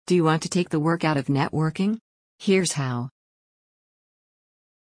Do you want to take the work out of networking? Here's how.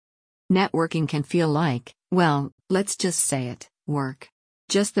 Networking can feel like, well, let's just say it, work.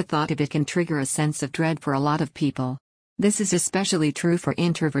 Just the thought of it can trigger a sense of dread for a lot of people. This is especially true for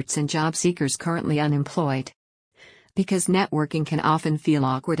introverts and job seekers currently unemployed. Because networking can often feel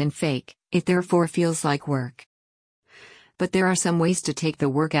awkward and fake, it therefore feels like work. But there are some ways to take the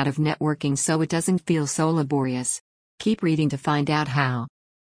work out of networking so it doesn't feel so laborious. Keep reading to find out how.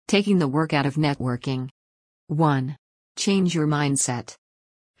 Taking the work out of networking. 1. Change your mindset.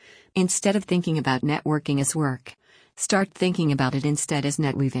 Instead of thinking about networking as work, start thinking about it instead as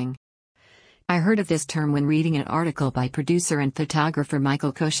netweaving. I heard of this term when reading an article by producer and photographer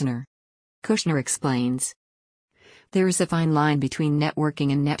Michael Kushner. Kushner explains, there is a fine line between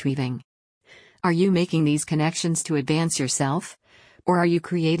networking and netweaving. Are you making these connections to advance yourself? Or are you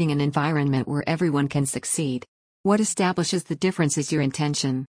creating an environment where everyone can succeed? What establishes the difference is your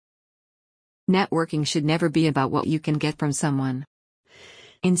intention. Networking should never be about what you can get from someone.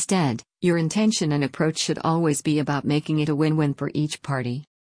 Instead, your intention and approach should always be about making it a win-win for each party.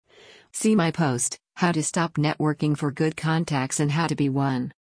 See my post, How to Stop Networking for Good Contacts and How to Be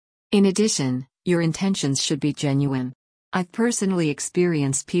One. In addition, your intentions should be genuine. I've personally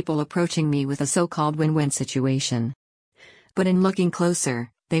experienced people approaching me with a so-called win-win situation. But in looking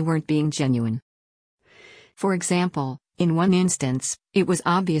closer, they weren't being genuine. For example, in one instance, it was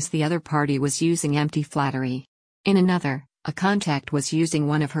obvious the other party was using empty flattery. In another, a contact was using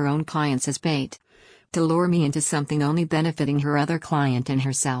one of her own clients as bait to lure me into something only benefiting her other client and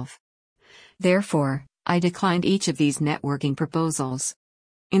herself. Therefore, I declined each of these networking proposals.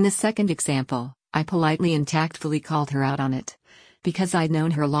 In the second example, I politely and tactfully called her out on it, because I'd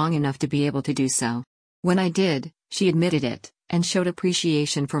known her long enough to be able to do so. When I did, she admitted it, and showed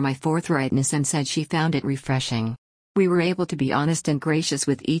appreciation for my forthrightness and said she found it refreshing. We were able to be honest and gracious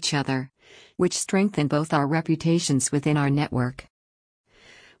with each other, which strengthened both our reputations within our network.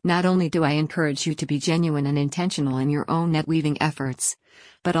 Not only do I encourage you to be genuine and intentional in your own netweaving efforts,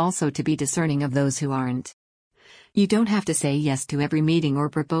 but also to be discerning of those who aren't. You don't have to say yes to every meeting or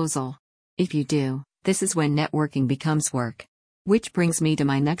proposal. If you do, this is when networking becomes work. Which brings me to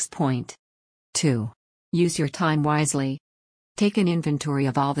my next point. 2. Use your time wisely. Take an inventory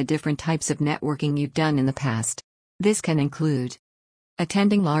of all the different types of networking you've done in the past. This can include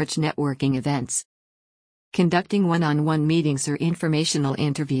attending large networking events, conducting one-on-one meetings or informational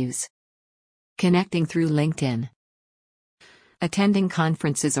interviews, connecting through LinkedIn, attending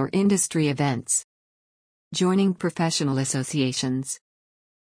conferences or industry events, joining professional associations,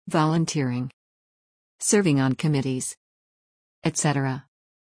 volunteering, serving on committees, etc.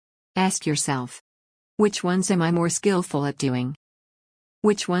 Ask yourself, which ones am I more skillful at doing?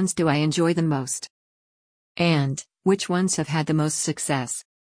 Which ones do I enjoy the most? And, which ones have had the most success?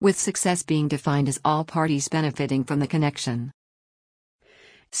 With success being defined as all parties benefiting from the connection.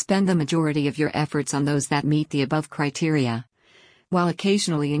 Spend the majority of your efforts on those that meet the above criteria, while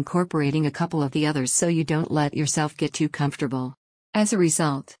occasionally incorporating a couple of the others so you don't let yourself get too comfortable. As a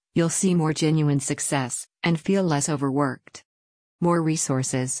result, you'll see more genuine success, and feel less overworked. More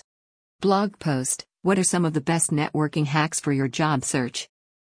resources. Blog post, what are some of the best networking hacks for your job search?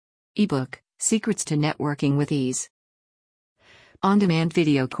 Ebook, Secrets to Networking with Ease. On-demand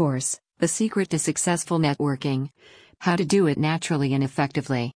video course, The Secret to Successful Networking, How to Do It Naturally and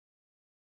Effectively.